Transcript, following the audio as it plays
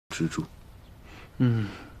施主。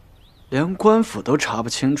连官府都查不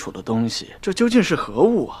清楚的东西，这究竟是何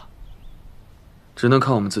物啊？只能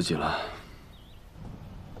靠我们自己了。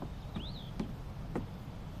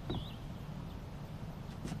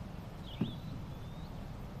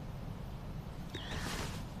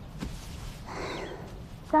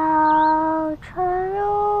早晨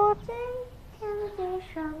如今，天地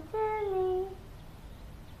上皆明。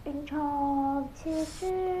云冲气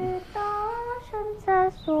势大，身在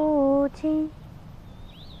肃静。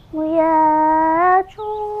木叶初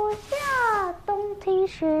夏，洞庭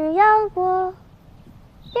是阳光。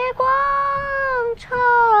夜光彻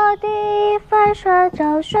底，反射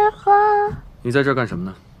着雪花。你在这儿干什么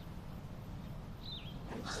呢？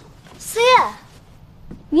思夜，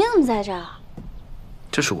你怎么在这儿？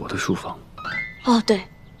这是我的书房。哦，对。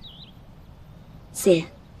思夜，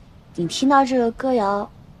你听到这个歌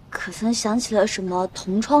谣，可曾想起了什么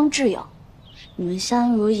同窗挚友？你们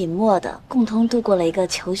相濡以沫的，共同度过了一个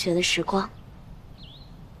求学的时光。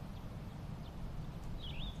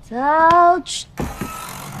早去。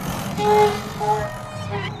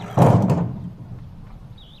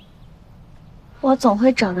我总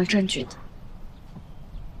会找到证据的。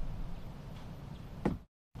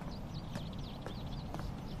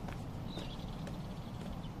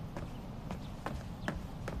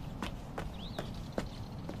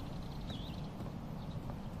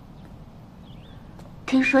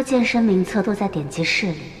听说健身名册都在典籍室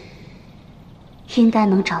里，应该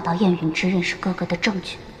能找到燕云之认识哥哥的证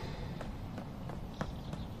据。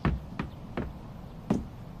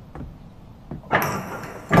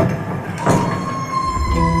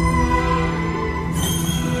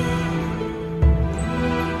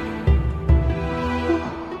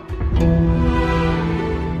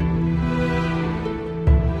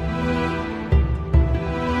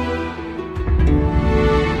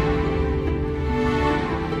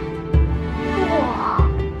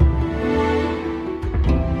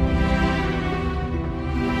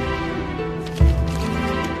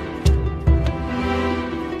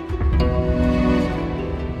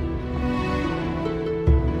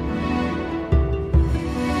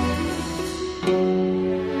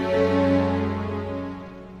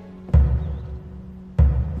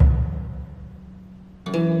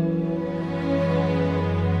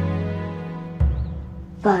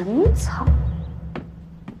本草，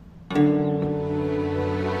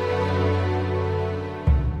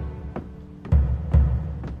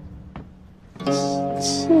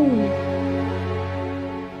气，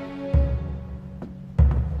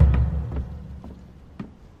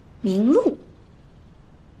名录，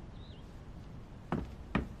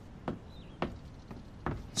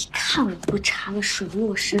一看我不查了水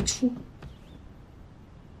落石出。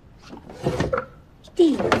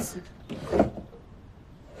弟子。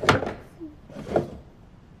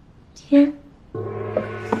天，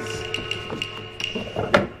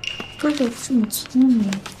哥哥这么聪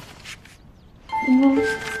明，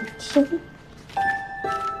天，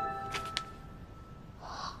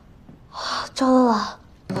糟了了！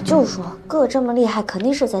我就说哥哥这么厉害，肯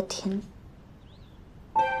定是在天。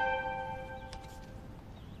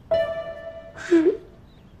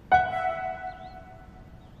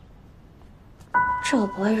这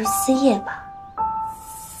不会是思夜吧？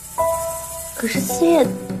可是思夜。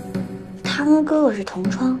他跟哥哥是同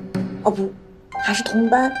窗，哦不，还是同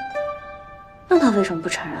班，那他为什么不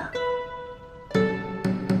承认？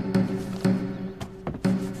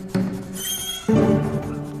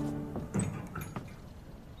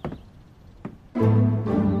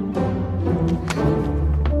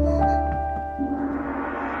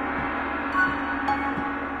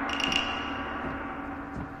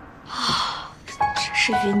真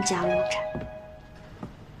是冤家路窄。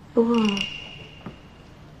不过。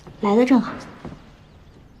来的正好。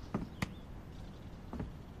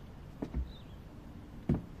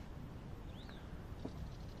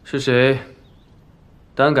是谁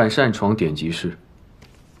胆敢擅闯典籍室？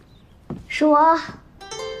是我。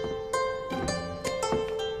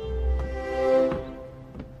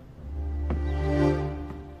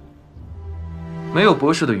没有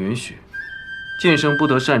博士的允许，剑生不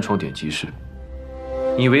得擅闯典籍室。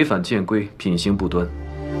你违反剑规，品行不端。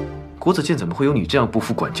国子监怎么会有你这样不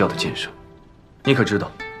服管教的剑生？你可知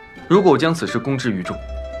道，如果我将此事公之于众，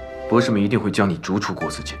博士们一定会将你逐出国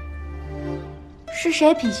子监。是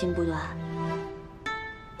谁品行不端？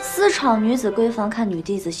私闯女子闺房看女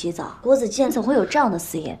弟子洗澡，国子监怎会有这样的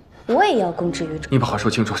私盐？我也要公之于众。你把话说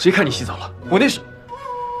清楚，谁看你洗澡了？我那是……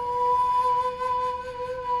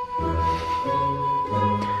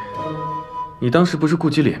你当时不是顾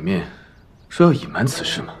及脸面，说要隐瞒此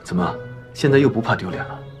事吗？怎么现在又不怕丢脸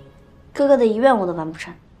了？哥哥的遗愿我都完不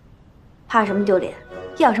成，怕什么丢脸？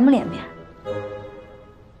要什么脸面？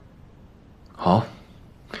好，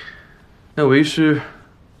那为师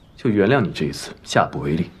就原谅你这一次，下不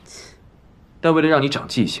为例。但为了让你长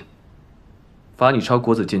记性，罚你抄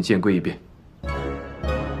国子监剑规1遍。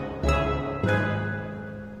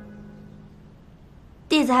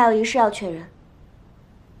弟子还有一事要确认。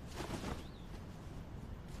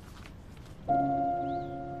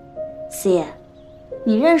四爷，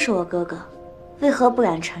你认识我哥哥，为何不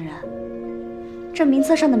敢承认？这名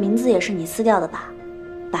册上的名字也是你撕掉的吧？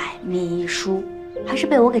百密一疏，还是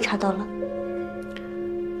被我给查到了？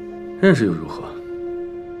认识又如何？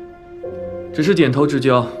只是点头之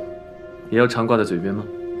交，也要常挂在嘴边吗？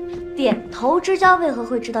点头之交为何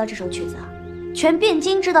会知道这首曲子啊？全汴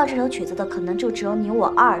京知道这首曲子的，可能就只有你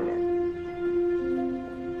我2人。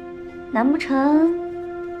难不成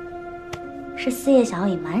是四爷想要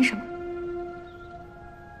隐瞒什么？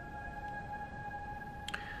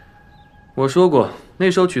我说过，那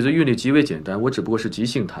首曲子韵律极为简单，我只不过是即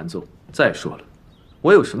兴弹奏。再说了，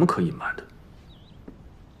我有什么可隐瞒的？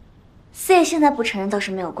四爷现在不承认倒是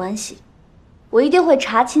没有关系，我一定会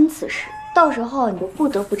查清此事，到时候你就不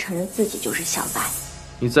得不承认自己就是小白。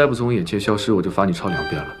你再不从我眼前消失，我就罚你抄2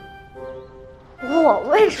遍了。我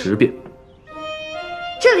为什么10遍，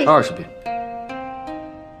这里20遍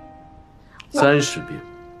，30遍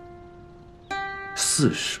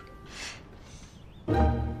，40。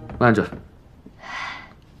慢着，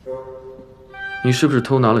你是不是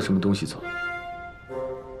偷拿了什么东西走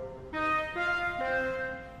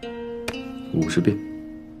？50遍。